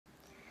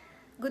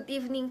Good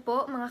evening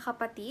po mga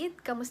kapatid.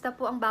 Kamusta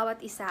po ang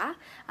bawat isa?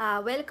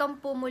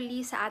 Welcome po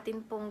muli sa atin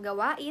pong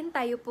gawain.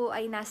 Tayo po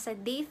ay nasa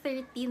day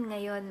 13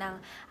 ngayon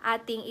ng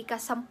ating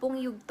ikasampung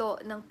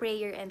yugto ng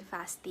prayer and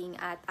fasting.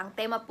 At ang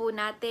tema po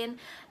natin,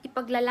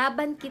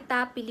 ipaglalaban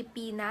kita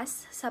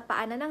Pilipinas, sa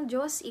paanan ng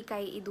Diyos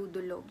ikay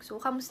idudulog.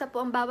 So kamusta po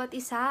ang bawat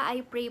isa?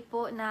 I pray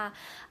po na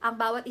ang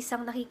bawat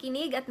isang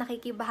nakikinig at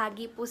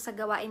nakikibahagi po sa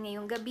gawain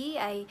ngayong gabi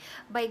ay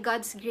by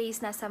God's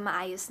grace nasa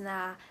maayos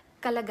na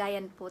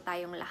kalagayan po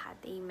tayong lahat.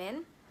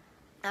 Amen?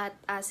 At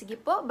sige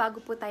po,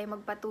 bago po tayo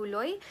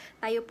magpatuloy,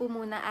 tayo po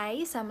muna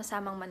ay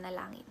sama-samang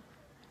manalangin.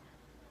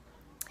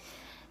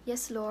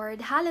 Yes,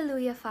 Lord.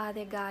 Hallelujah,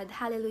 Father God.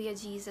 Hallelujah,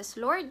 Jesus.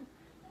 Lord,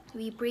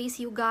 we praise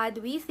you, God.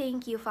 We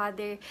thank you,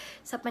 Father,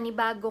 sa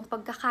panibagong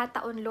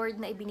pagkakataon, Lord,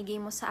 na ibinigay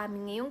mo sa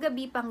amin ngayong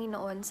gabi,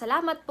 Panginoon.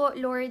 Salamat po,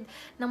 Lord,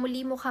 na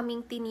muli mo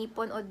kaming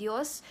tinipon, O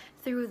Diyos,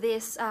 through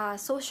this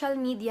social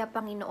media,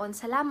 Panginoon.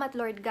 Salamat,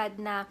 Lord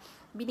God, na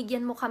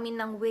binigyan mo kami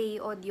ng way,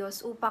 O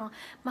Diyos, upang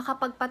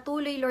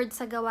makapagpatuloy, Lord,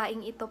 sa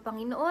gawaing ito,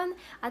 Panginoon,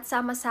 at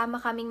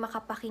sama-sama kaming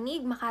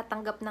makapakinig,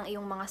 makatanggap ng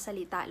iyong mga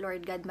salita,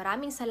 Lord God.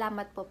 Maraming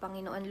salamat po,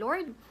 Panginoon,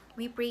 Lord.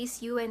 We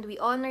praise you and we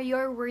honor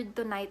your word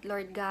tonight,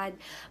 Lord God.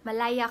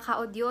 Malaya ka,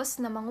 O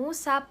Diyos, na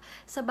mangusap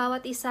sa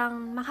bawat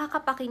isang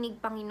makakapakinig,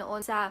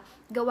 Panginoon, sa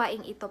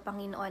gawaing ito,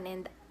 Panginoon.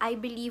 And I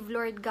believe,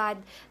 Lord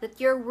God, that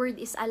your word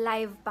is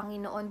alive,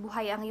 Panginoon.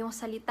 Buhay ang iyong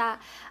salita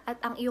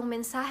at ang iyong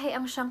mensahe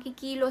ang siyang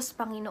kikilos,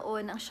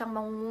 Panginoon, ang siyang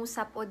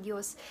mangungusap, O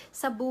Diyos,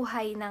 sa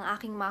buhay ng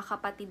aking mga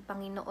kapatid,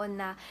 Panginoon,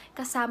 na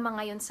kasama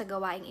ngayon sa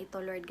gawaing ito,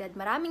 Lord God.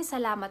 Maraming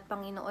salamat,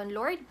 Panginoon,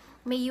 Lord.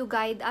 May you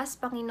guide us,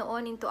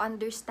 Panginoon, into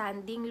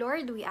understanding,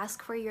 Lord. We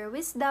ask for your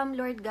wisdom,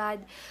 Lord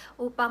God,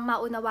 upang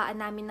maunawaan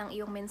namin ang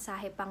iyong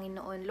mensahe,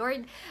 Panginoon.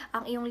 Lord,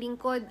 ang iyong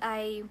lingkod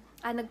ay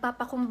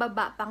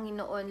nagpapakumbaba,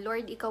 Panginoon.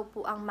 Lord, ikaw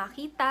po ang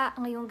makita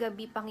ngayong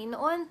gabi,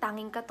 Panginoon.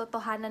 Tanging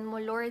katotohanan mo,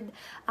 Lord,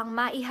 ang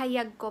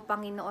maihayag ko,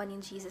 Panginoon,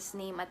 in Jesus'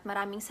 name. At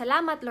maraming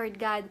salamat, Lord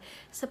God,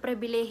 sa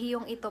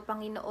pribilehiyong ito,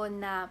 Panginoon,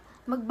 na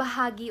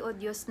magbahagi, O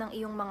Diyos, ng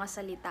iyong mga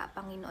salita,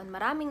 Panginoon.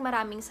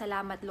 Maraming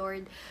salamat,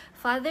 Lord.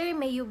 Father,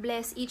 may you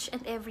bless each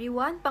and every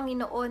one,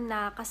 Panginoon,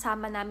 na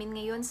kasama namin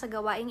ngayon sa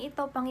gawaing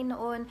ito,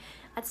 Panginoon,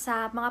 at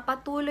sa mga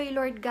patuloy,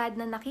 Lord God,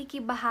 na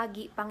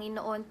nakikibahagi,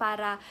 Panginoon,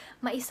 para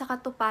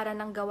maisakatuparan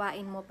ng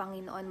gawain mo,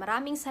 Panginoon.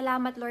 Maraming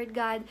salamat, Lord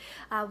God.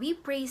 We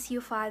praise you,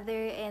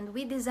 Father, and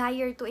we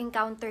desire to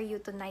encounter you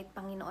tonight,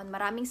 Panginoon.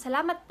 Maraming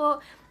salamat po.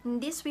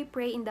 In this we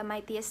pray in the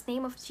mightiest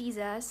name of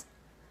Jesus.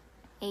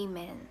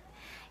 Amen.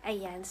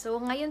 Ayan, so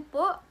ngayon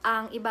po,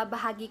 ang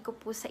ibabahagi ko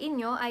po sa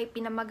inyo ay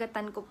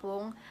pinamagatan ko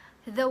pong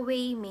The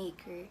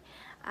Waymaker.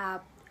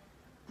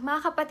 Mga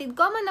kapatid,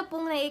 common na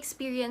pong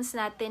na-experience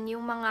natin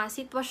yung mga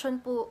sitwasyon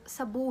po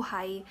sa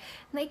buhay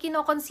na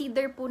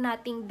ikino-consider po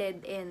nating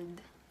dead end.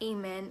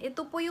 Amen.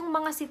 Ito po yung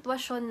mga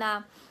sitwasyon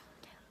na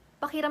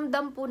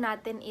pakiramdam po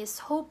natin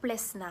is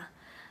hopeless na.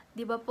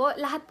 'Di ba po?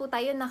 Lahat po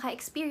tayo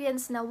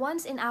naka-experience na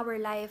once in our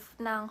life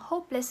ng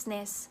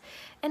hopelessness.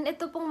 And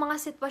ito pong mga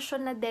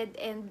sitwasyon na dead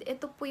end,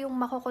 ito po yung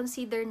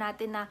mako-consider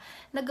natin na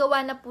nagawa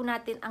na po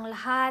natin ang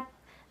lahat,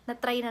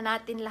 na-try na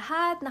natin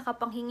lahat,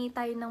 nakapanghingi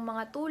tayo ng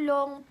mga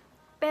tulong,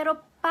 pero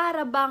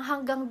para bang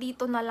hanggang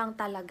dito na lang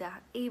talaga.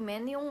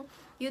 Amen?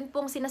 Yun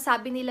pong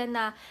sinasabi nila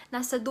na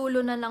nasa dulo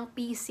na ng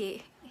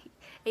PC.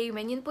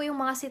 Amen. Yun po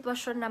yung mga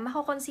sitwasyon na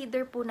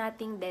mako-consider po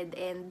nating dead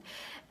end.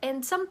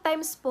 And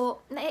sometimes po,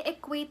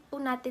 na-equate po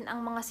natin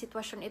ang mga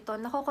sitwasyon ito.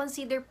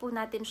 Nako-consider po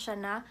natin siya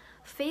na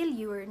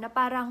failure, na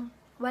parang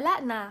wala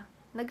na,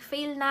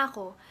 nag-fail na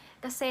ako.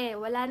 Kasi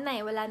wala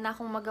na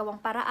akong magawang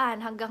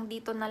paraan, hanggang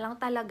dito na lang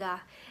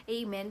talaga.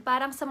 Amen.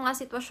 Parang sa mga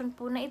sitwasyon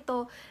po na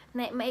ito,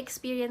 na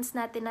ma-experience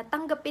natin na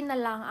tanggapin na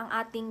lang ang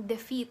ating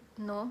defeat,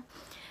 no?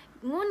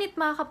 Ngunit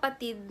mga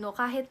kapatid, no,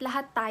 kahit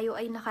lahat tayo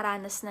ay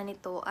nakaranas na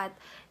nito at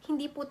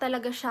hindi po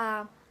talaga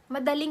siya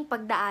madaling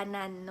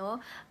pagdaanan,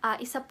 no?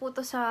 Isa po to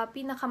sa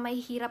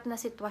pinakamahihirap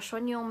na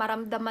sitwasyon, yung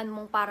maramdaman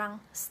mong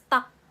parang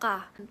stuck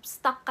ka.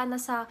 Stuck ka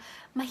na sa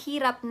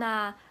mahirap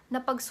na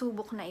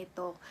pagsubok na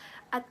ito.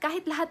 At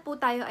kahit lahat po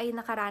tayo ay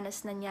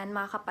nakaranas na niyan,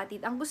 mga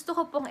kapatid, ang gusto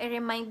ko pong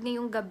i-remind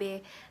ngayong gabi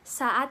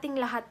sa ating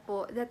lahat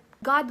po that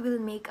God will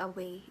make a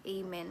way.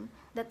 Amen.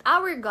 That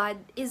our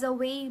God is a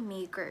way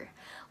maker.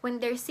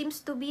 When there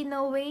seems to be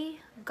no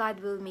way,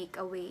 God will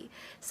make a way.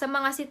 Sa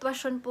mga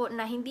sitwasyon po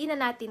na hindi na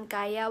natin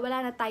kaya,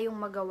 wala na tayong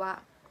magawa,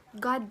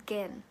 God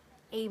can.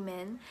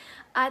 Amen.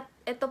 At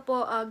ito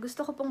po,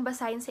 gusto ko pong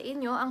basahin sa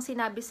inyo ang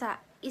sinabi sa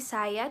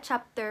Isaiah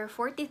chapter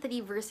 43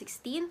 verse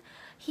 16.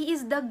 He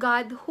is the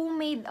God who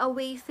made a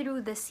way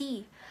through the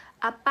sea,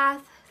 a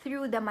path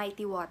through the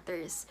mighty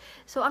waters.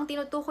 So ang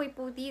tinutukoy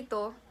po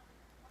dito,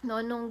 no,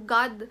 nung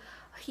God,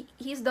 He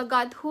is the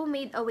God who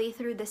made a way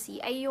through the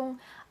sea, ay yung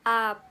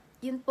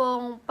yun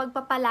pong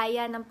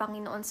pagpapalaya ng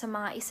Panginoon sa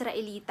mga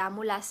Israelita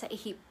mula sa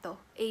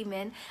Ehipto.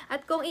 Amen.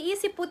 At kung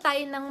iisip po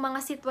tayo ng mga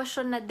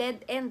sitwasyon na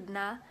dead end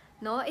na,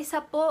 no,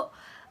 isa po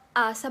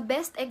sa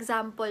best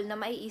example na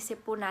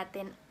maiisip po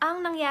natin,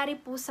 ang nangyari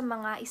po sa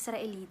mga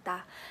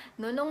Israelita.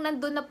 No, nung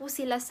nandun na po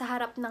sila sa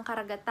harap ng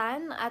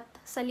karagatan at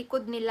sa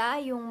likod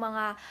nila yung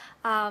mga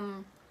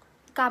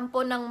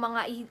kampo ng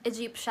mga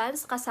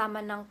Egyptians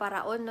kasama ng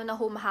paraon no, na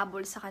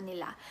humahabol sa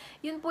kanila.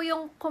 Yun po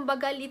yung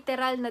kumbaga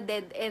literal na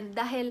dead end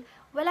dahil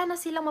wala na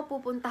silang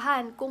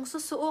mapupuntahan. Kung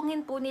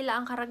susuungin po nila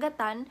ang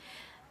karagatan,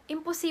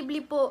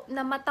 imposible po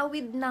na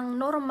matawid ng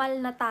normal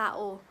na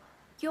tao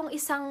yung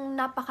isang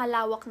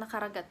napakalawak na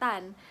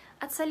karagatan.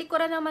 At sa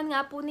likuran naman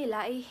nga po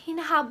nila ay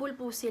hinahabol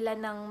po sila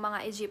ng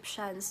mga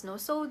Egyptians, no?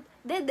 So,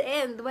 dead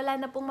end,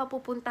 wala na pong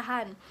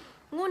mapupuntahan.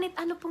 Ngunit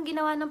ano pong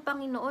ginawa ng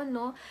Panginoon,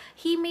 no?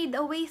 He made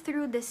a way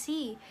through the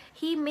sea.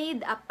 He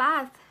made a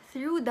path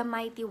through the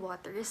mighty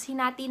waters.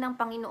 Hinati ng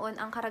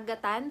Panginoon ang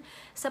karagatan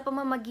sa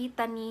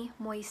pamamagitan ni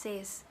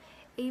Moises.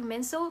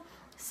 Amen. So,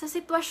 sa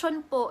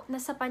sitwasyon po na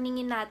sa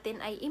paningin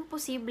natin ay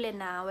imposible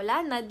na,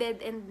 wala na,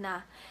 dead end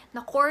na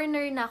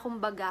corner na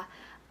kumbaga,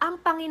 ang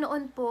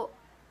Panginoon po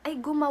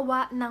ay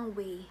gumawa ng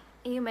way.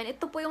 Amen.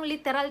 Ito po yung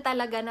literal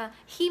talaga na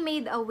He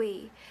made a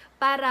way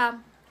para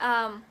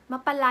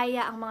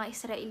mapalaya ang mga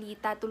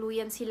Israelita,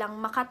 tuluyan silang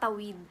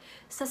makatawid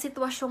sa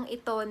sitwasyong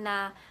ito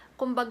na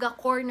kumbaga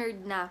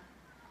cornered na.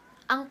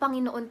 Ang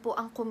Panginoon po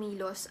ang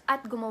kumilos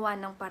at gumawa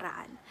ng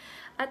paraan.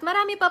 At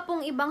marami pa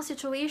pong ibang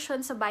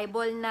situation sa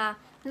Bible na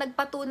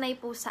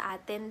nagpatunay po sa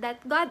atin that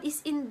God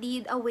is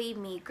indeed a way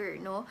maker,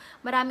 no?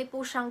 Marami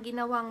po siyang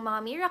ginawang mga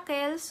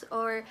miracles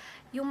or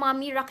yung mga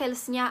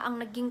miracles niya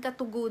ang naging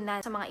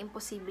katugunan sa mga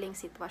imposibleng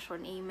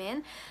sitwasyon.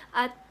 Amen?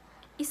 At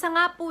isa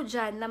nga po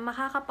dyan na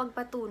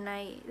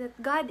makakapagpatunay that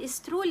God is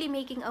truly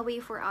making a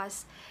way for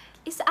us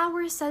is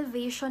our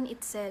salvation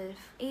itself.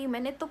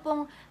 Amen. Ito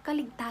pong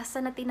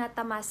kaligtasan na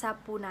tinatamasa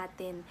po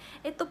natin.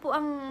 Ito po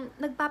ang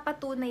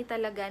nagpapatunay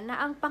talaga na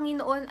ang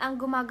Panginoon ang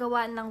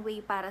gumagawa ng way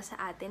para sa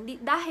atin.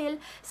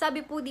 Dahil, sabi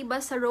po diba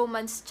sa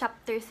Romans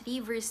chapter 3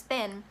 verse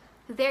 10,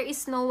 there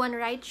is no one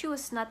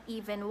righteous, not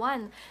even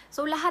one.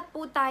 So lahat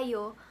po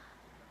tayo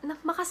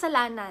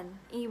makasalanan.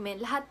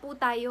 Amen. Lahat po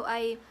tayo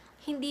ay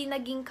hindi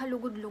naging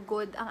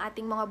kalugod-lugod ang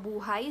ating mga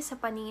buhay sa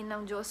paningin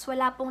ng Diyos.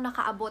 Wala pong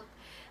nakaabot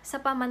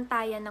sa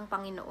pamantayan ng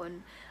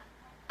Panginoon.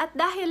 At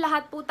dahil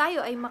lahat po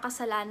tayo ay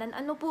makasalanan,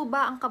 ano po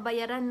ba ang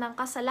kabayaran ng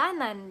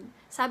kasalanan?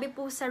 Sabi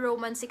po sa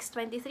Romans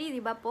 6:23, di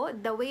ba po?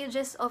 The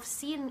wages of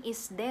sin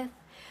is death.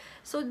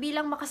 So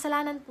bilang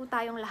makasalanan po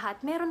tayong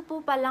lahat, meron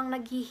po palang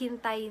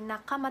naghihintay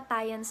na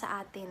kamatayan sa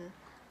atin.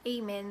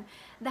 Amen.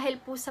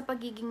 Dahil po sa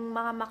pagiging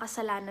mga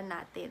makasalanan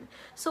natin.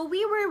 So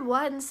we were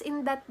once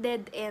in that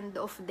dead end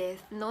of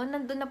death, no?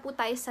 Nandun na po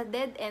tayo sa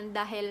dead end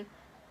dahil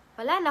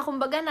wala na,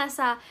 kumbaga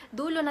nasa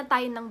dulo na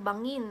tayo ng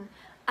bangin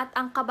at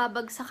ang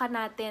kababagsakan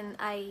natin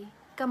ay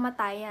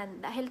kamatayan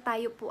dahil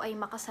tayo po ay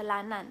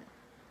makasalanan.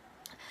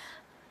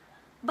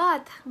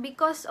 But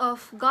because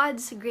of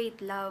God's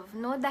great love,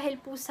 no?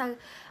 Dahil po sa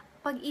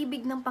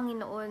pag-ibig ng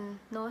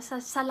Panginoon, no?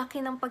 Sa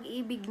laki ng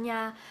pag-ibig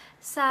niya,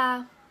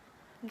 sa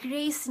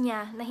grace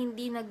niya na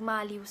hindi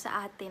nagmaliw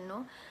sa atin,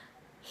 no?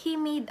 He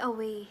made a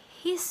way.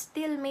 He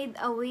still made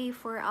a way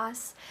for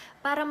us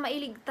para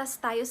mailigtas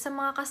tayo sa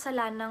mga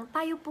kasalanang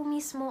tayo po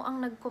mismo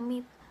ang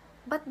nag-commit.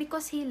 But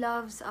because He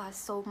loves us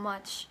so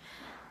much,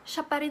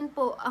 siya pa rin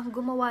po ang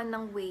gumawa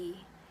ng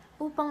way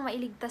upang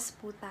mailigtas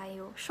po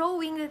tayo.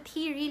 Showing that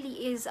He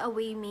really is a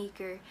way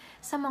maker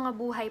sa mga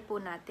buhay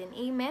po natin.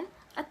 Amen?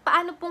 At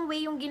paano pong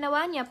way yung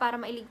ginawa niya para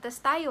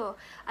mailigtas tayo?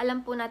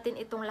 Alam po natin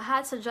itong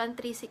lahat sa John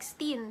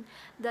 3:16,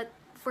 that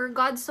for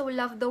God so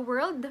loved the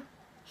world,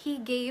 He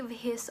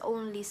gave His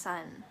only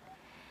Son.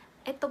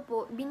 Ito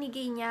po,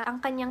 binigay niya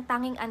ang kanyang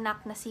tanging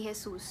anak na si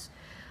Jesus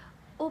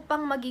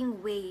upang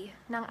maging way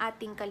ng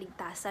ating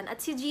kaligtasan.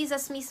 At si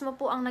Jesus mismo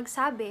po ang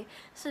nagsabi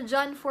sa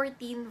John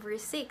 14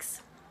 verse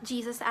 6.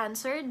 Jesus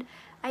answered,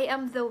 I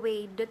am the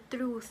way, the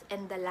truth,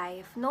 and the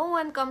life. No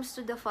one comes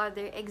to the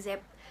Father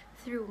except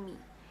through me.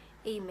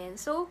 Amen.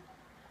 So,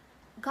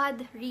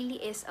 God really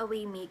is a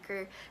way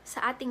maker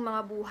sa ating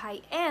mga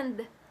buhay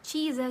and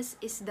Jesus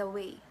is the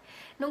way.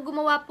 Nung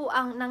gumawa po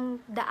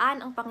ng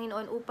daan ang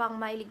Panginoon upang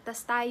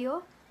mailigtas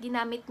tayo,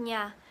 ginamit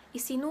niya,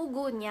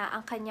 isinugo niya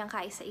ang kanyang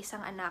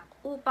kaisa-isang anak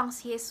upang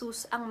si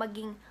Jesus ang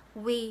maging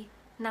way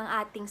ng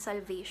ating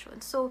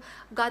salvation. So,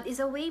 God is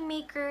a way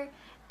maker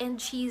and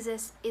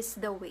Jesus is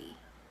the way.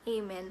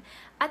 Amen.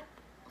 At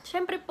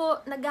syempre po,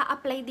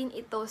 nag-a-apply din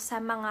ito sa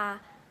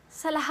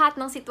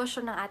lahat ng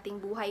sitwasyon ng ating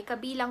buhay,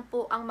 kabilang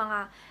po ang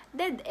mga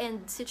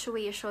dead-end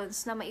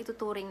situations na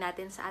maituturing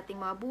natin sa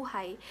ating mga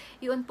buhay.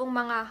 Yun pong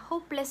mga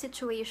hopeless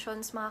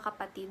situations, mga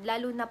kapatid,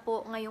 lalo na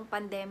po ngayong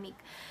pandemic.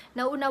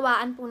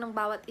 Naunawaan po ng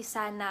bawat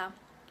isa na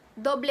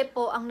doble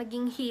po ang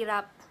naging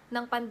hirap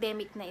ng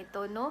pandemic na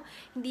ito, no?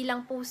 Hindi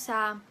lang po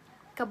sa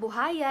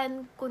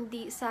kabuhayan,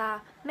 kundi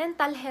sa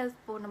mental health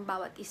po ng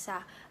bawat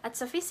isa. At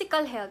sa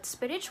physical health,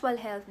 spiritual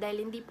health,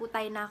 dahil hindi po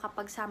tayo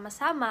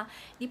nakakapagsama-sama,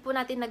 hindi po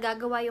natin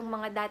nagagawa yung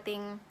mga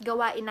dating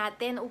gawain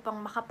natin upang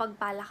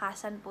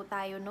makapagpalakasan po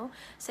tayo, no,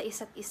 sa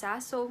isa't isa.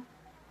 So,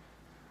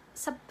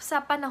 sa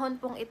panahon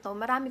pong ito,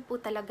 marami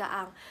po talaga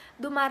ang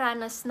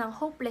dumaranas ng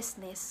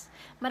hopelessness.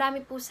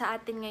 Marami po sa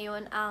atin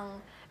ngayon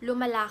ang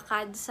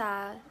lumalakad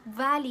sa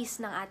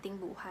valleys ng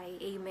ating buhay.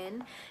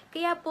 Amen?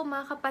 Kaya po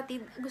mga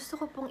kapatid, gusto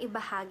ko pong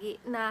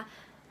ibahagi na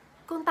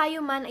kung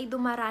tayo man ay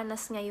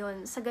dumaranas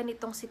ngayon sa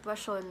ganitong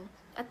sitwasyon,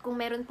 at kung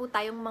meron po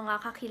tayong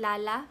mga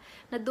kakilala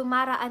na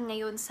dumaraan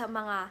ngayon sa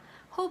mga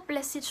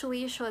hopeless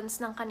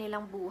situations ng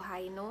kanilang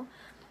buhay, no?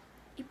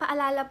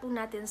 Ipaalala po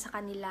natin sa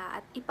kanila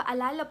at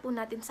ipaalala po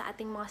natin sa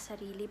ating mga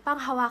sarili,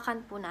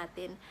 panghawakan po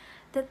natin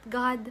that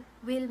God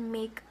will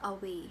make a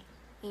way.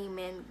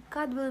 Amen.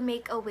 God will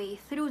make a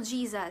way through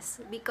Jesus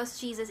because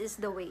Jesus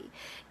is the way.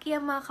 Kaya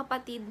mga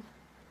kapatid,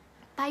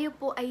 tayo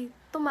po ay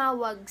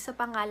tumawag sa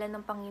pangalan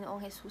ng Panginoong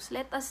Jesus.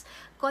 Let us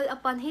call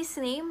upon His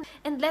name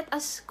and let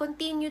us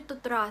continue to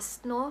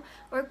trust, no?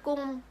 Or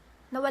kung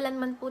nawalan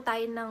man po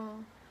tayo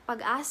ng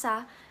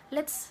pag-asa,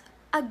 let's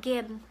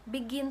again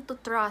begin to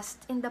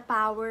trust in the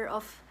power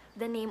of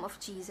the name of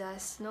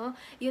Jesus, no?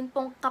 Yun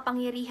pong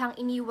kapangyarihang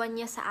iniwan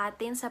niya sa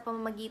atin sa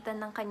pamamagitan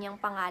ng kanyang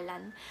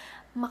pangalan.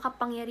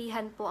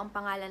 Makapangyarihan po ang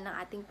pangalan ng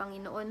ating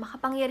Panginoon.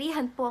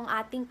 Makapangyarihan po ang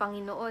ating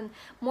Panginoon.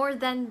 More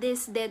than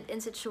this dead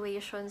end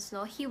situations,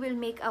 no? He will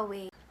make a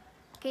way.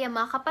 Kaya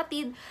mga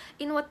kapatid,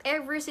 in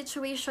whatever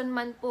situation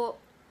man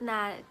po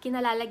na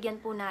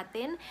kinalalagyan po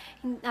natin,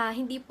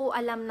 hindi po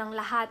alam ng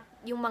lahat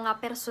yung mga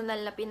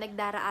personal na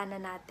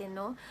pinagdaraanan natin,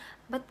 no?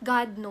 But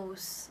God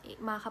knows,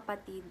 mga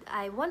kapatid.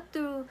 I want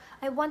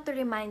to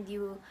remind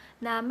you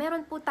na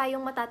meron po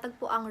tayong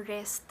matatagpo ang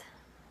rest,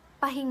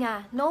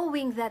 pahinga,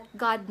 knowing that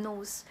God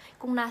knows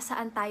kung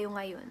nasaan tayo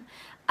ngayon.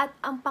 At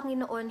ang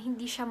Panginoon,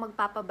 hindi siya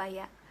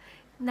magpapabaya.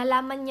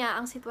 Nalaman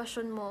niya ang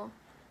sitwasyon mo,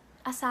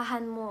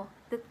 asahan mo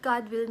that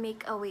God will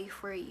make a way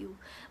for you.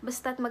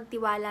 Basta't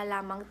magtiwala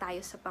lamang tayo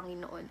sa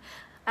Panginoon.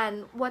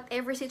 And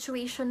whatever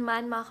situation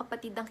man, mga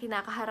kapatid, ang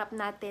kinakaharap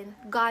natin,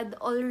 God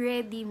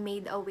already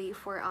made a way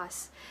for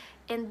us.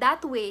 And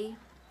that way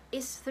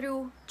is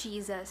through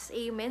Jesus.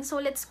 Amen. So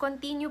let's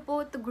continue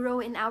po to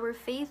grow in our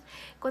faith,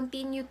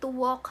 continue to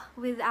walk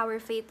with our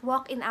faith,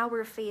 walk in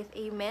our faith.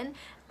 Amen.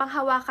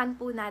 Panghawakan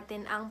po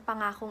natin ang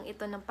pangakong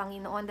ito ng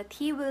Panginoon that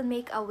He will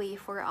make a way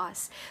for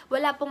us.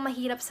 Wala pong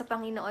mahirap sa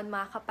Panginoon,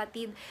 mga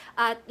kapatid,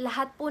 at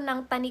lahat po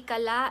ng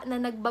tanikala na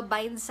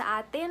nagbabind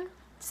sa atin,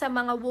 sa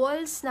mga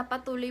walls na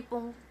patuloy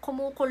pong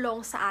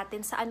kumukulong sa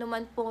atin, sa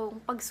anuman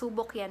pong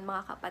pagsubok yan,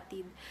 mga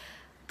kapatid,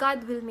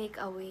 God will make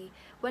a way.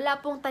 Wala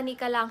pong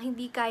tanikalang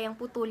hindi kayang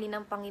putulin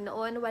ng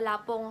Panginoon. Wala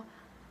pong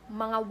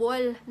mga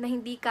wall na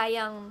hindi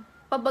kayang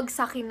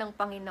pabagsakin ng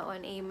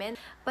Panginoon. Amen?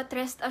 But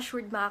rest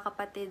assured, mga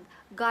kapatid,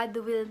 God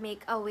will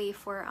make a way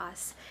for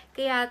us.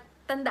 Kaya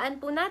tandaan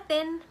po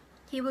natin,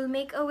 He will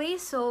make a way,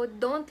 so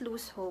don't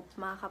lose hope,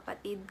 mga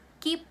kapatid.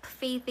 Keep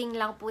faithing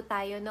lang po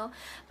tayo, no?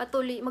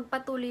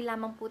 Magpatuloy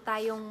lamang po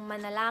tayong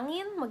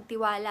manalangin,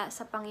 magtiwala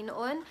sa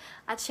Panginoon,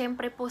 at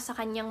syempre po sa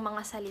kanyang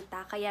mga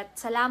salita. Kaya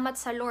salamat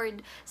sa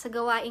Lord sa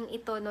gawaing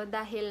ito, no?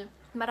 Dahil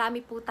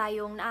marami po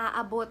tayong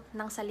naaabot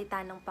ng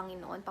salita ng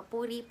Panginoon.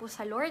 Papuri po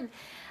sa Lord.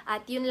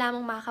 At yun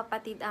lamang, mga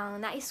kapatid,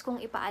 ang nais kong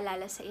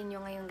ipaalala sa inyo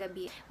ngayong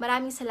gabi.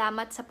 Maraming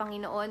salamat sa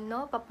Panginoon,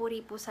 no? Papuri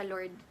po sa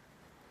Lord.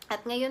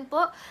 At ngayon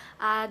po,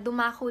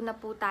 dumako na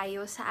po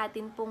tayo sa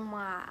atin pong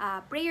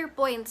mga prayer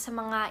points sa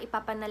mga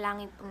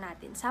ipapanalangin po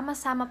natin.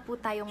 Sama-sama po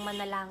tayong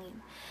manalangin,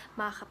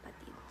 mga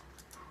kapatid.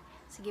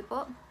 Sige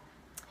po.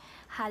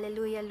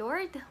 Hallelujah,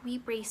 Lord.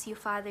 We praise you,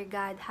 Father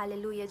God.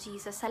 Hallelujah,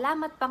 Jesus.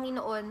 Salamat,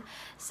 Panginoon,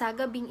 sa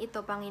gabing ito,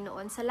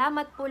 Panginoon.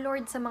 Salamat po,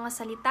 Lord, sa mga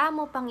salita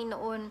mo,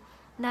 Panginoon,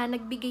 na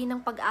nagbigay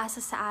ng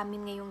pag-asa sa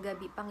amin ngayong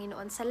gabi,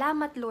 Panginoon.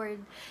 Salamat,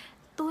 Lord.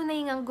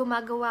 Tunay ngang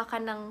gumagawa ka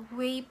ng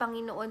way,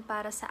 Panginoon,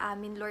 para sa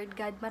amin, Lord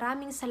God.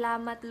 Maraming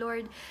salamat,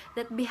 Lord,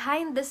 that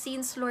behind the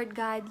scenes, Lord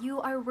God,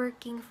 you are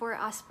working for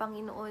us,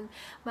 Panginoon.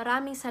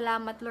 Maraming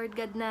salamat, Lord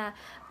God, na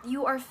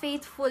you are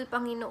faithful,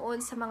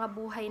 Panginoon, sa mga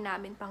buhay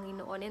namin,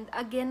 Panginoon. And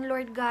again,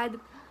 Lord God,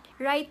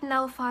 right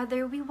now,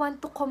 Father, we want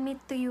to commit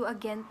to you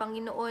again,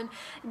 Panginoon.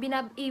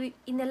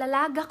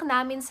 Inalalagak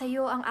namin sa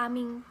iyo ang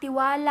aming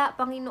tiwala,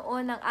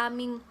 Panginoon, ang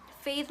aming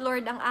faith,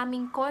 Lord, ang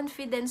aming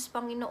confidence,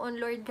 Panginoon,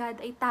 Lord God,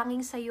 ay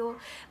tanging sa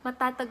iyo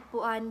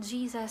matatagpuan,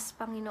 Jesus,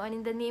 Panginoon.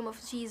 In the name of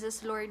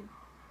Jesus, Lord,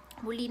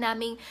 muli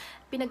naming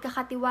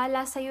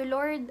pinagkakatiwala sa iyo,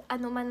 Lord.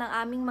 Ano man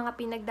ang aming mga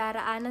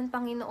pinagdaraanan,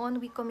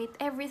 Panginoon, we commit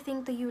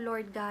everything to you,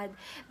 Lord God,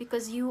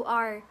 because you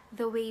are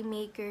the way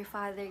maker,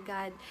 Father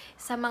God.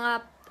 Sa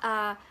mga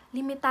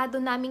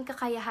limitado naming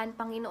kakayahan,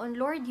 Panginoon,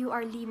 Lord, you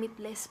are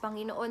limitless,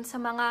 Panginoon. Sa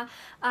mga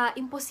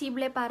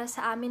imposible para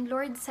sa amin,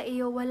 Lord, sa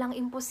iyo walang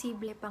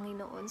imposible,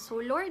 Panginoon. So,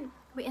 Lord,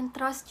 we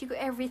entrust you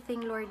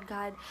everything, Lord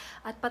God.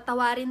 At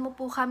patawarin mo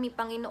po kami,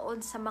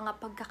 Panginoon, sa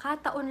mga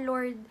pagkakataon,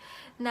 Lord,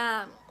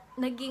 na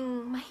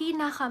naging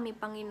mahina kami,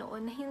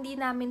 Panginoon, na hindi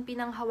namin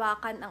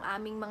pinanghawakan ang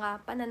aming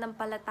mga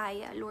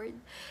pananampalataya, Lord.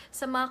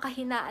 Sa mga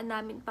kahinaan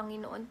namin,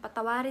 Panginoon,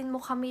 patawarin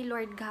mo kami,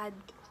 Lord God.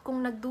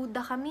 Kung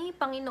nagduda kami,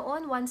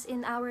 Panginoon, once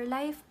in our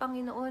life,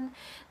 Panginoon,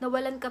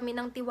 nawalan kami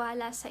ng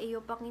tiwala sa iyo,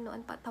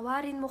 Panginoon,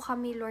 patawarin mo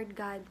kami, Lord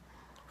God.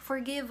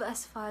 Forgive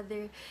us,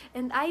 Father.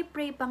 And I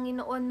pray,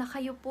 Panginoon, na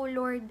kayo po,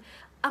 Lord,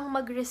 ang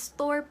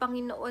mag-restore,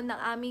 Panginoon, ng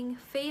aming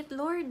faith,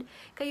 Lord.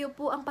 Kayo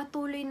po ang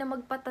patuloy na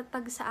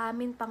magpatatag sa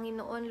amin,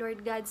 Panginoon,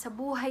 Lord God, sa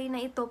buhay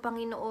na ito,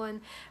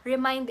 Panginoon.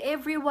 Remind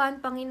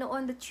everyone,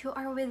 Panginoon, that you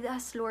are with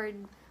us,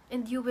 Lord,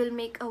 and you will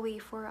make a way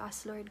for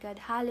us, Lord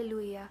God.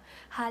 Hallelujah.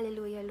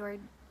 Hallelujah,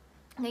 Lord.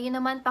 Ngayon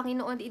naman,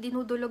 Panginoon,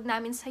 idinudulog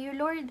namin sa iyo,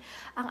 Lord,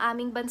 ang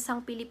aming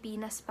bansang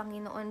Pilipinas,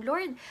 Panginoon.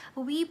 Lord,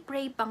 we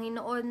pray,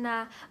 Panginoon,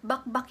 na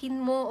bakbakin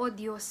mo, O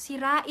Diyos,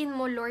 sirain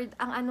mo, Lord,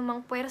 ang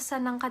anumang puwersa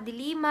ng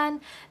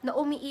kadiliman na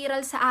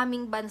umiiral sa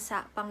aming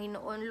bansa,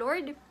 Panginoon.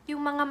 Lord,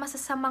 yung mga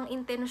masasamang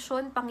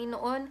intensyon,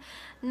 Panginoon,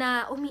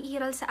 na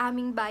umiiral sa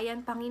aming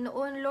bayan,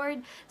 Panginoon.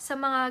 Lord, sa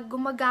mga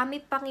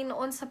gumagamit,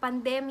 Panginoon, sa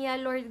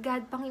pandemya, Lord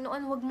God,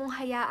 Panginoon, huwag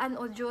mong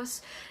hayaan, O Diyos,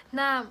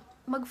 na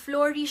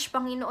mag-flourish,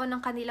 Panginoon,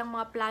 ang kanilang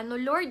mga plano.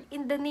 Lord,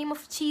 in the name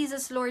of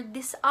Jesus, Lord,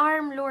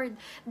 disarm, Lord.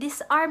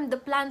 Disarm the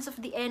plans of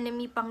the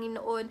enemy,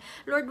 Panginoon.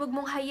 Lord, wag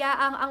mong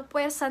hayaang ang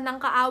puwersa ng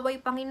kaaway,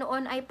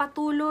 Panginoon, ay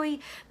patuloy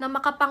na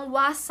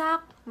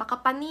makapangwasak,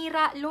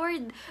 makapanira,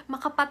 Lord,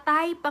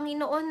 makapatay,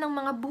 Panginoon, ng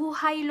mga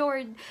buhay,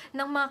 Lord,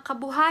 ng mga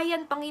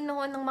kabuhayan,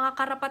 Panginoon, ng mga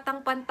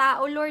karapatang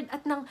pantao, Lord,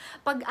 at ng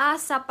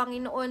pag-asa,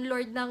 Panginoon,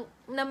 Lord,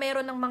 na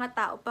meron ng mga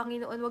tao,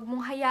 Panginoon. Wag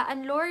mong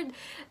hayaan, Lord,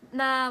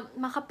 na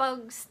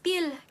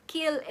makapag-steal,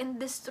 kill,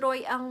 and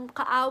destroy ang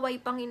kaaway,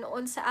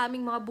 Panginoon, sa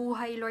aming mga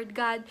buhay, Lord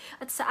God,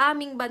 at sa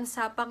aming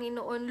bansa,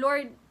 Panginoon.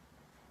 Lord,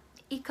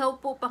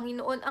 ikaw po,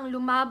 Panginoon, ang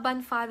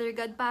lumaban, Father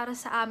God, para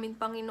sa amin,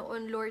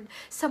 Panginoon, Lord.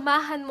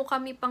 Samahan mo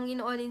kami,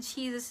 Panginoon, in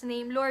Jesus'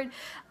 name, Lord.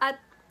 At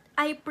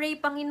I pray,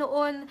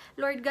 Panginoon,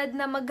 Lord God,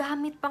 na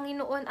magamit,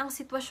 Panginoon, ang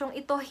sitwasyong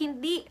ito,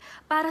 hindi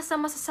para sa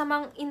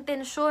masasamang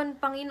intensyon,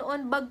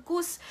 Panginoon,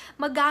 bagkus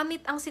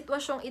magamit ang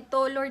sitwasyong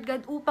ito, Lord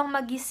God, upang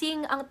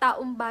magising ang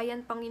taong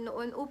bayan,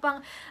 Panginoon,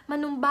 upang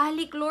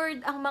manumbalik,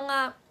 Lord, ang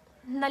mga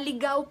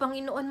naligaw,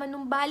 Panginoon,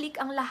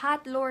 manumbalik ang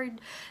lahat, Lord,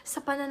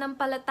 sa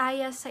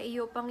pananampalataya sa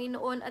iyo,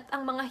 Panginoon, at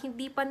ang mga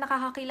hindi pa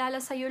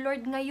nakakakilala sa iyo,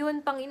 Lord, ngayon,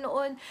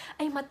 Panginoon,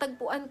 ay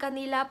matagpuan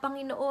kanila,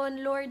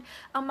 Panginoon, Lord,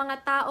 ang mga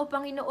tao,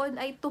 Panginoon,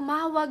 ay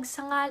tumawag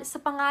sa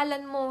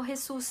pangalan mo,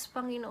 Jesus,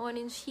 Panginoon,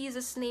 in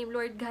Jesus' name,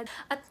 Lord God,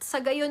 at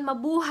sa gayon,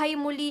 mabuhay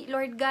muli,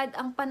 Lord God,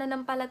 ang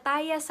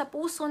pananampalataya sa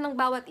puso ng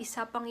bawat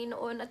isa,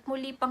 Panginoon, at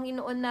muli,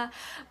 Panginoon, na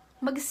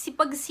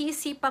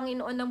magsipagsisi,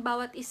 Panginoon, ng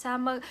bawat isa,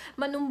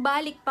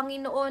 manumbalik,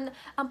 Panginoon,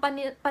 ang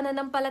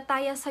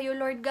pananampalataya sa iyo,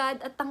 Lord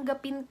God, at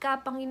tanggapin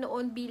ka,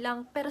 Panginoon,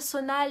 bilang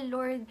personal,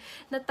 Lord,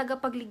 na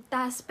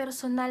tagapagligtas,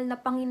 personal na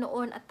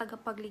Panginoon at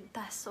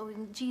tagapagligtas. So,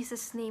 in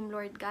Jesus' name,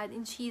 Lord God,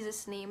 in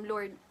Jesus' name,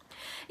 Lord,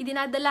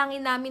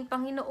 idinadalangin namin,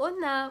 Panginoon,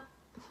 na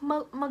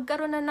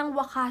magkaroon na ng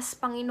wakas,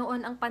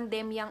 Panginoon, ang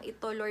pandemyang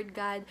ito, Lord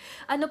God.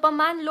 Ano pa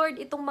man, Lord,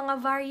 itong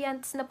mga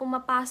variants na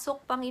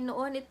pumapasok,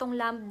 Panginoon, itong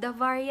Lambda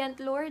variant,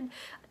 Lord,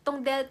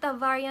 itong Delta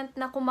variant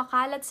na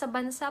kumakalat sa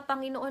bansa,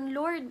 Panginoon,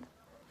 Lord,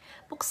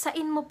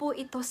 puksain mo po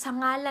ito sa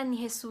ngalan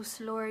ni Jesus,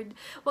 Lord.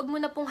 Huwag mo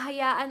na pong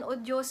hayaan, O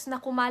Diyos, na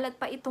kumalat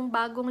pa itong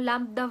bagong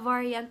Lambda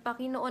variant,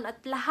 Panginoon,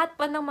 at lahat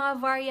pa ng mga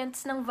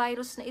variants ng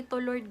virus na ito,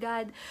 Lord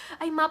God,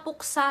 ay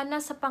mapuksa na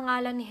sa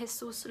pangalan ni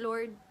Jesus,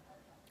 Lord.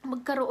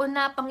 Magkaroon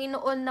na,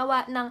 Panginoon,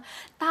 nawa ng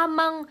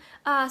tamang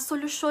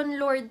solusyon,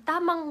 Lord,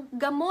 tamang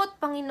gamot,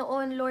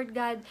 Panginoon, Lord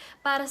God,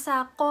 para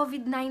sa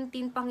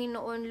COVID-19,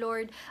 Panginoon,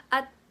 Lord.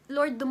 At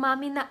Lord,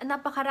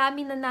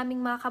 napakarami na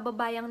naming mga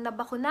kababayang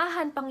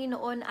nabakunahan,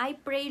 Panginoon.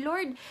 I pray,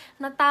 Lord,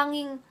 na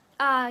tanging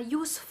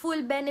useful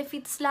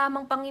benefits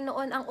lamang,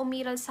 Panginoon, ang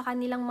umiral sa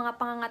kanilang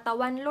mga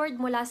pangangatawan, Lord,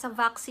 mula sa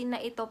vaccine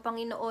na ito,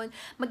 Panginoon.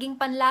 Maging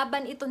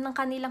panlaban ito ng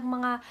kanilang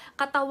mga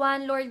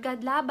katawan, Lord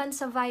God, laban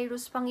sa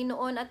virus,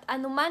 Panginoon. At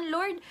anuman,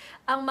 Lord,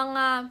 ang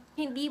mga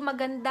hindi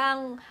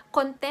magandang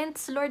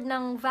contents, Lord,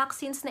 ng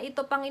vaccines na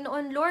ito,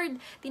 Panginoon, Lord,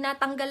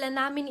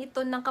 tinatanggalan namin ito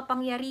ng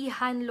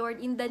kapangyarihan,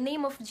 Lord, in the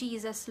name of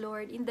Jesus,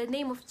 Lord, in the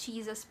name of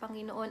Jesus,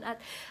 Panginoon.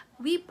 At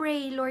we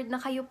pray, Lord, na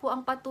kayo po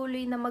ang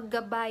patuloy na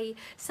maggabay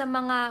sa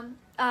mga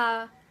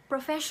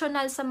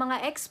professional, sa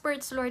mga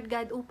experts, Lord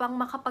God, upang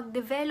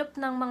makapag-develop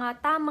ng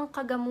mga tamang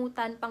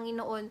kagamutan,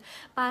 Panginoon,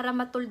 para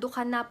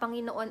matuldukan na,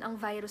 Panginoon, ang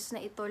virus na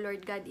ito,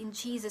 Lord God, in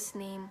Jesus'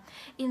 name,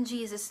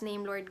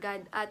 Lord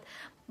God. At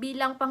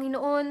bilang,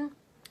 Panginoon,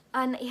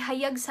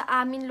 naihayag sa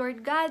amin,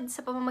 Lord God, sa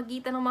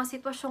pamamagitan ng mga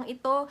sitwasyong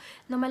ito,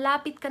 na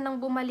malapit ka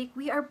nang bumalik.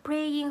 We are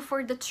praying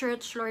for the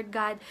church, Lord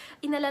God.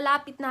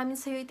 Inalalapit namin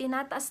sa iyo,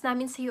 itinataas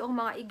namin sa iyo ang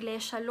mga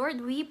iglesia,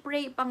 Lord. We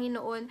pray,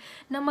 Panginoon,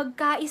 na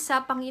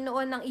magkaisa,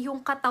 Panginoon, ng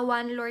iyong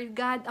katawan, Lord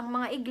God. Ang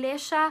mga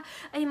iglesia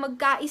ay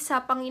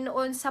magkaisa,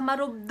 Panginoon, sa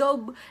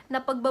marubdob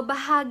na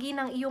pagbabahagi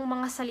ng iyong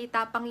mga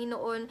salita,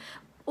 Panginoon,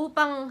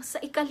 upang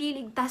sa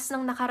ikaliligtas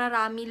ng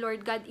nakararami,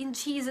 Lord God. In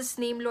Jesus'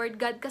 name, Lord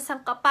God,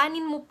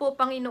 kasangkapanin mo po,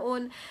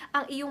 Panginoon,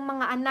 ang iyong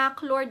mga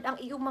anak, Lord, ang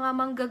iyong mga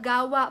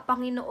manggagawa,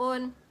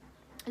 Panginoon,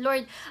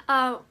 Lord,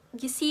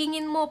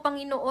 gisingin mo,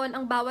 Panginoon,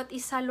 ang bawat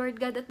isa, Lord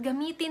God, at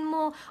gamitin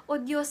mo, O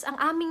Diyos, ang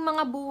aming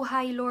mga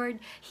buhay, Lord.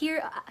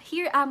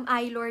 Here am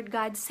I, Lord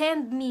God.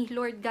 Send me,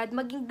 Lord God.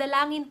 Maging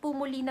dalangin po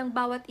muli ng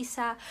bawat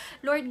isa,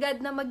 Lord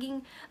God, na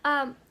maging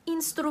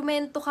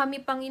instrumento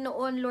kami,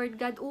 Panginoon, Lord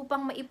God,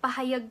 upang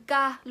maipahayag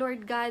ka,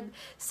 Lord God,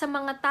 sa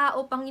mga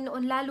tao,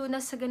 Panginoon, lalo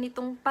na sa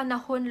ganitong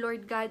panahon,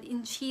 Lord God,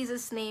 in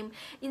Jesus' name.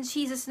 In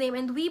Jesus' name.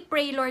 And we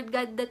pray, Lord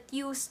God, that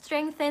you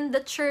strengthen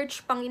the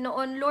church,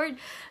 Panginoon, Lord,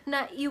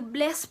 na you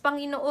bless,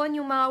 Panginoon,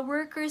 yung mga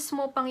workers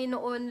mo,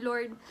 Panginoon,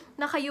 Lord,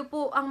 na kayo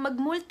po ang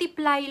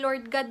mag-multiply,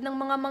 Lord God, ng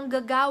mga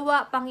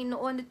manggagawa,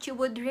 Panginoon, that you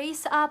would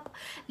raise up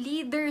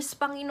leaders,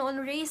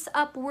 Panginoon, raise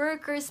up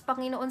workers,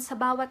 Panginoon, sa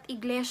bawat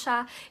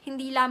iglesia,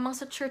 hindi lamang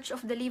sa Church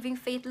of the Living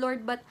Faith,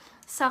 Lord, but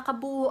sa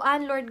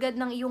kabuuan, Lord God,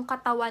 ng iyong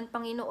katawan,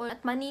 Panginoon, at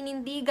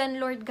maninindigan,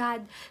 Lord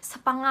God, sa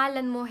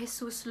pangalan mo,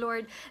 Jesus,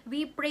 Lord.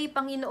 We pray,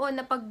 Panginoon,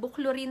 na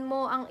pagbuklurin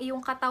mo ang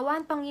iyong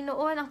katawan,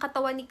 Panginoon, ang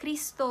katawan ni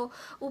Kristo,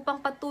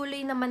 upang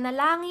patuloy na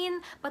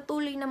manalangin,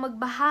 patuloy na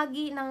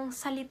magbahagi ng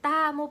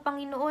salita mo,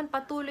 Panginoon,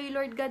 patuloy,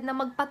 Lord God, na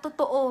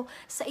magpatotoo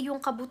sa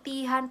iyong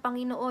kabutihan,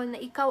 Panginoon, na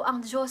ikaw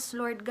ang Diyos,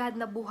 Lord God,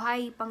 na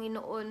buhay,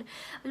 Panginoon.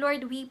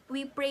 Lord, we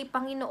pray,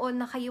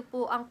 Panginoon, na kayo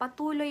po ang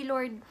patuloy,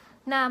 Lord,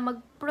 na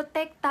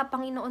magprotekta,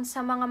 Panginoon,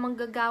 sa mga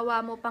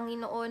manggagawa mo,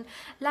 Panginoon.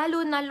 Lalo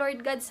na,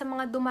 Lord God, sa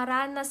mga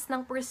dumaranas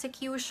ng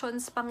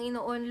persecutions,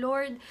 Panginoon.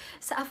 Lord,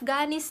 sa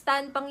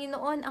Afghanistan,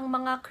 Panginoon, ang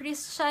mga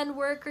Christian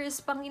workers,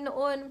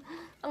 Panginoon,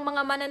 ang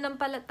mga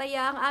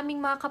mananampalataya, ang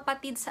aming mga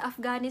kapatid sa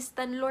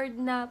Afghanistan, Lord,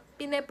 na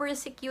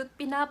pine-persecute,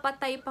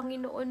 pinapatay,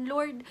 Panginoon.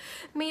 Lord,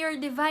 may your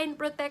divine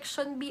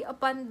protection be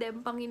upon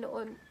them,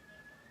 Panginoon.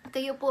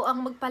 Kayo po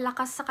ang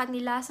magpalakas sa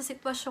kanila sa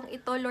sitwasyong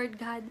ito,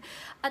 Lord God.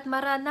 At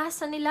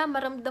maranasan nila,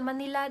 maramdaman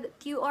nila that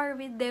you are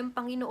with them,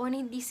 Panginoon.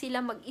 Hindi sila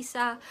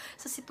mag-isa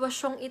sa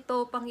sitwasyong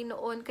ito,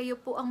 Panginoon. Kayo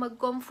po ang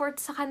mag-comfort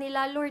sa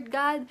kanila, Lord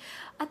God.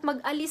 At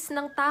mag-alis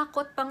ng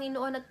takot,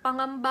 Panginoon, at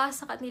pangamba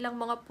sa kanilang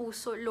mga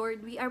puso,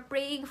 Lord. We are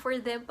praying for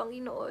them,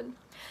 Panginoon.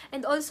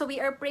 And also,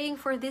 we are praying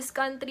for this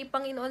country,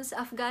 Panginoon,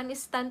 sa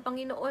Afghanistan,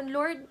 Panginoon,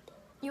 Lord.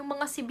 Yung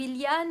mga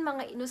sibilyan,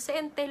 mga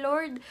inosente,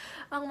 Lord,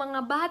 ang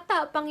mga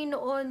bata,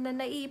 Panginoon, na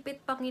naipit,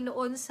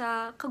 Panginoon,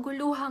 sa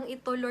kaguluhang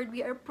ito, Lord,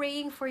 we are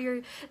praying for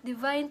your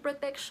divine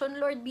protection,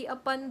 Lord, be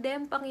upon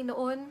them,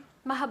 Panginoon.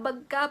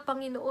 Mahabag ka,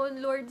 Panginoon,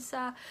 Lord,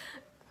 sa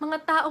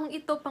mga taong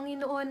ito,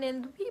 Panginoon,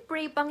 and we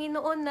pray,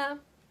 Panginoon, na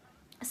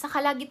sa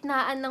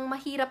kalagitnaan ng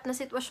mahirap na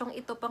sitwasyong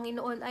ito,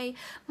 Panginoon, ay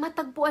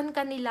matagpuan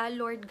ka nila,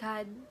 Lord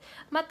God.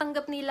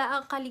 Matanggap nila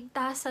ang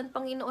kaligtasan,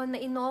 Panginoon, na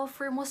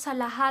ino-offer mo sa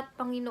lahat,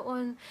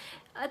 Panginoon.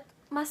 At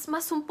mas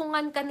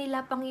masumpungan ka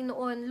nila,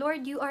 Panginoon.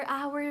 Lord, you are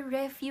our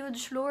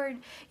refuge, Lord.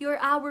 You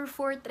are our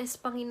fortress,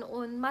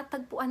 Panginoon.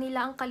 Matagpuan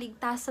nila ang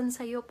kaligtasan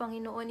sa iyo,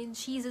 Panginoon, in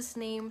Jesus'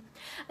 name.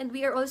 And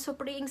we are also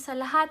praying sa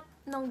lahat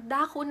ng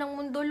dako ng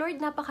mundo,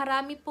 Lord.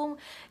 Napakarami pong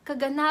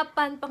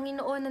kaganapan,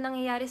 Panginoon, na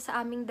nangyayari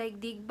sa aming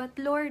daigdig. But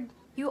Lord,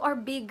 you are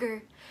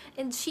bigger.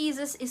 And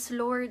Jesus is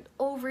Lord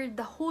over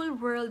the whole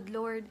world,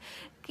 Lord.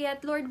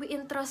 Kaya Lord, we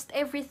entrust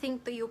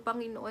everything to you,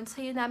 Panginoon. Sa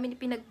iyo namin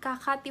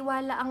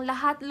ipinagkakatiwala ang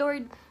lahat,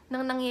 Lord,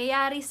 ng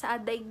nangyayari sa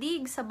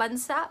daigdig, sa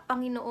bansa,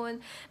 Panginoon.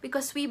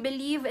 Because we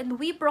believe and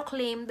we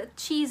proclaim that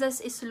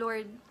Jesus is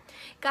Lord.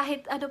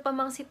 Kahit ano pa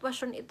mang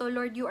sitwasyon ito,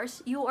 Lord,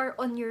 you are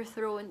on your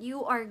throne.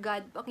 You are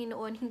God,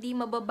 Panginoon. Hindi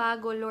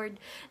mababago, Lord,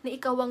 na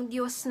ikaw ang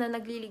Diyos na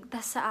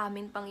nagliligtas sa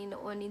amin,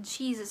 Panginoon. In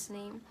Jesus'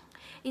 name.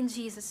 In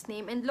Jesus'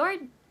 name. And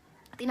Lord,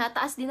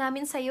 tinataas din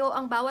namin sa iyo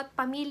ang bawat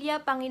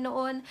pamilya,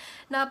 Panginoon,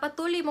 na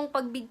patuloy mong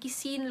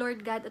pagbigkisin,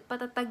 Lord God, at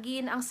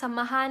patatagin ang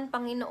samahan,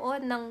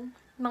 Panginoon, ng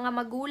mga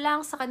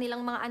magulang sa kanilang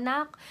mga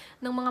anak,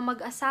 ng mga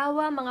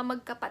mag-asawa, mga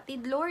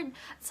magkapatid, Lord,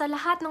 sa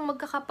lahat ng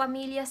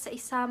magkakapamilya sa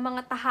isa,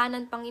 mga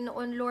tahanan,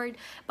 Panginoon, Lord,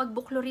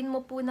 pagbuklurin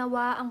mo po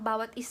nawa ang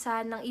bawat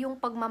isa ng iyong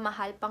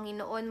pagmamahal,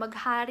 Panginoon.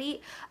 Maghari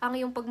ang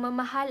iyong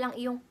pagmamahal, ang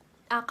iyong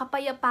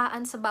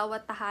kapayapaan sa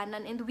bawat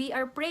tahanan. And we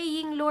are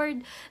praying,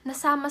 Lord, na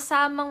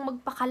sama-samang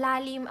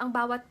magpakalalim ang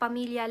bawat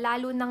pamilya,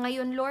 lalo na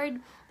ngayon, Lord,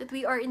 that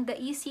we are in the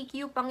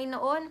ECQ,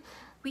 Panginoon.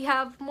 We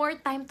have more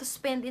time to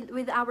spend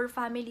with our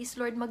families,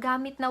 Lord.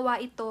 Magamit nawa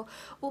ito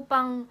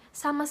upang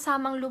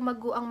sama-samang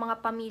lumago ang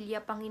mga pamilya,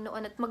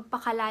 Panginoon, at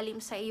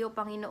magpakalalim sa iyo,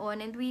 Panginoon.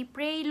 And we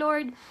pray,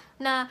 Lord,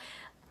 na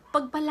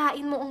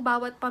pagpalain mo ang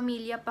bawat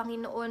pamilya,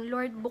 Panginoon.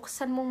 Lord,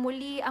 buksan mo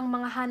muli ang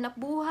mga hanap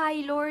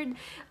buhay, Lord.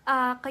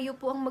 Kayo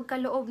po ang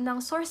magkaloob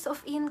ng source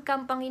of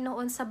income,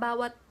 Panginoon, sa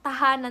bawat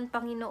tahanan,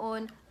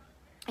 Panginoon.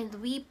 And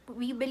we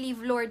believe,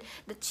 Lord,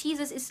 that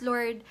Jesus is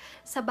Lord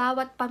sa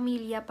bawat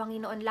pamilya,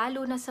 Panginoon,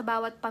 lalo na sa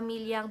bawat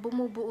pamilyang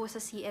bumubuo sa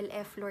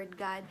CLF, Lord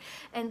God.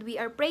 And we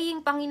are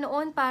praying,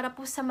 Panginoon, para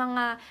po sa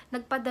mga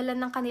nagpadala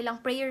ng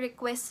kanilang prayer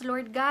requests,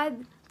 Lord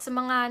God, sa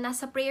mga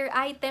nasa prayer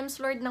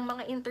items, Lord, ng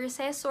mga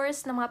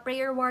intercessors, ng mga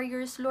prayer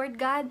warriors, Lord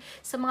God,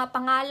 sa mga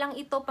pangalang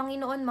ito,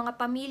 Panginoon, mga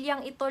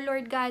pamilyang ito,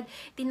 Lord God,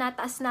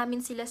 tinataas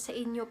namin sila sa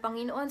inyo,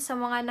 Panginoon, sa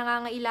mga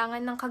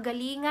nangangailangan ng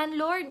kagalingan,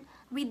 Lord.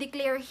 We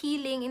declare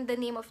healing in the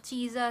name of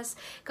Jesus.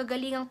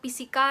 Kagalingang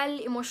pisikal,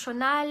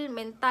 emosyonal,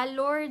 mental,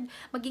 Lord.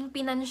 Maging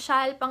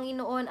pinansyal,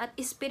 Panginoon, at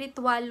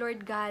spiritual,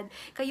 Lord God.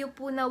 Kayo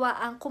po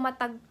nawa ang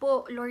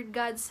kumatagpo, Lord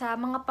God, sa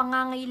mga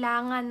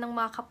pangangailangan ng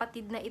mga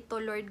kapatid na ito,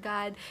 Lord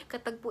God.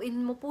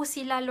 Katagpuin mo po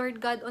sila, Lord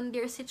God, on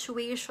their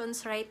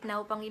situations right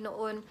now,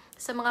 Panginoon.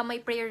 Sa mga may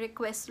prayer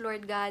request,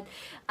 Lord God.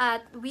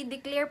 At we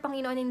declare,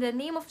 Panginoon, in the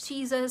name of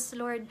Jesus,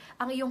 Lord,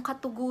 ang iyong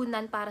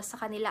katugunan para sa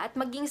kanila. At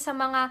maging sa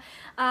mga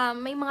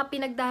may mga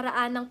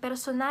pinagdaraan ng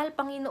personal,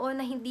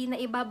 Panginoon, na hindi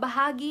na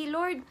ibabahagi,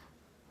 Lord.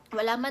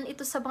 Wala man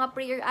ito sa mga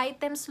prayer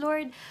items,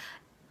 Lord.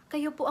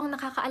 Kayo po ang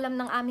nakakaalam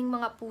ng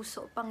aming mga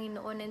puso,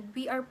 Panginoon. And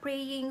we are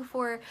praying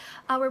for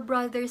our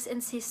brothers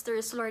and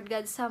sisters, Lord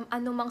God, sa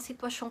anumang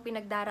sitwasyong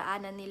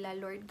pinagdaraanan nila,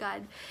 Lord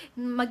God.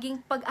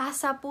 Maging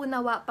pag-asa po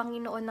nawa,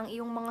 Panginoon, ng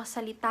iyong mga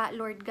salita,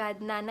 Lord God,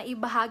 na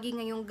naibahagi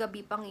ngayong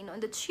gabi, Panginoon.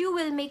 That you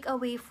will make a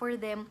way for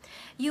them.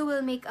 You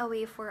will make a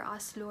way for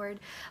us, Lord.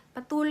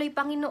 Patuloy,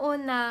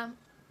 Panginoon, na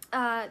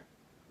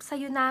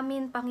sa'yo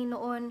namin,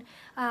 Panginoon,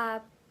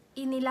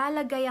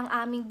 inilalagay ang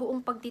aming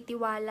buong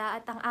pagtitiwala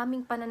at ang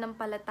aming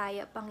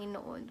pananampalataya,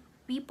 Panginoon.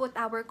 We put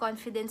our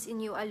confidence in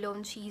you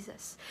alone,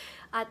 Jesus.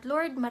 At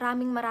Lord,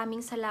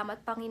 maraming salamat,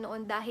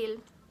 Panginoon,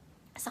 dahil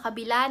sa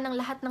kabila ng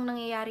lahat ng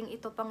nangyayaring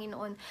ito,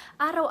 Panginoon,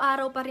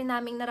 araw-araw pa rin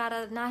naming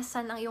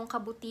nararanasan ang iyong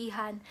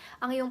kabutihan,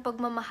 ang iyong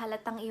pagmamahal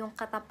at ang iyong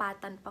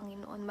katapatan,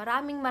 Panginoon.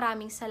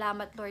 Maraming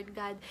salamat, Lord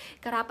God.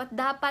 Karapat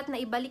dapat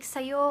na ibalik sa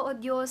iyo, O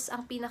Diyos,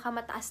 ang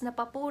pinakamataas na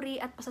papuri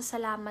at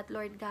pasasalamat,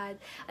 Lord God.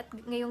 At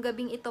ngayong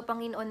gabing ito,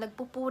 Panginoon,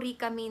 nagpupuri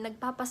kami,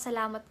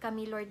 nagpapasalamat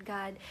kami, Lord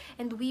God.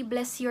 And we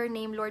bless your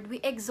name, Lord. We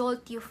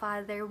exalt you,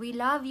 Father. We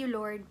love you,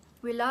 Lord.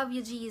 We love you,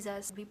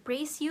 Jesus. We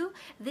praise you.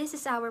 This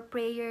is our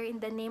prayer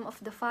in the name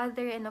of the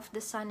Father, and of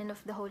the Son, and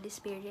of the Holy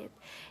Spirit.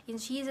 In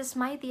Jesus'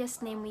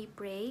 mightiest name we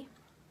pray.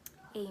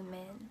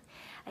 Amen.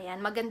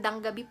 Ayan,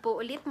 magandang gabi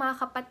po ulit mga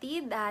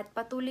kapatid, at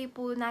patuloy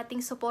po nating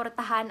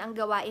suportahan ang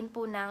gawain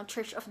po ng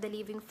Church of the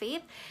Living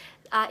Faith.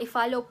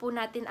 I-follow po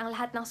natin ang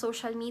lahat ng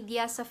social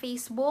media sa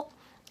Facebook,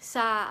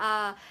 sa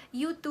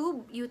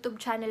YouTube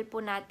channel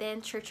po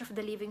natin, Church of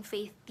the Living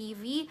Faith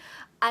TV,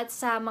 at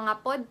sa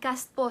mga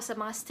podcast po, sa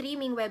mga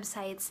streaming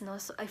websites, no?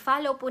 So,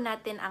 i-follow po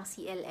natin ang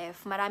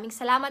CLF. Maraming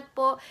salamat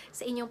po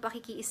sa inyong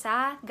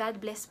pakikiisa. God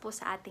bless po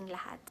sa ating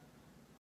lahat.